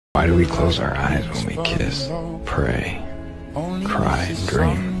Why do we close our eyes when we kiss, pray, cry, and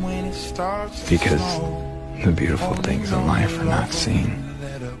dream? Because the beautiful things in life are not seen,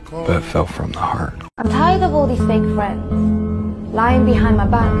 but felt from the heart. I'm tired of all these fake friends, lying behind my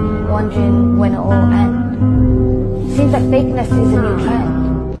back, wondering when it'll end. Seems like fakeness is a new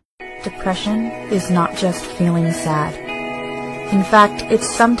trend. Depression is not just feeling sad. In fact, it's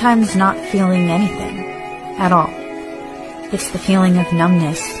sometimes not feeling anything at all. It's the feeling of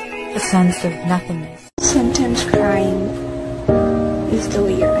numbness, a sense of nothingness. Sometimes crying is the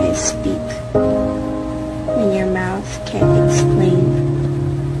way your eyes speak, when your mouth can't explain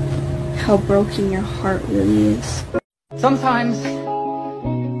how broken your heart really is. Sometimes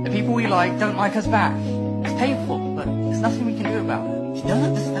the people we like don't like us back. It's painful, but there's nothing we can do about it. You don't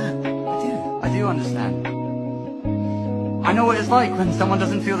understand. I do understand. I know what it's like when someone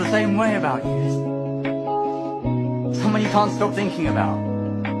doesn't feel the same way about you. Someone you can't stop thinking about.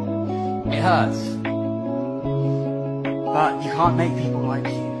 It hurts. But you can't make people like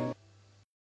you.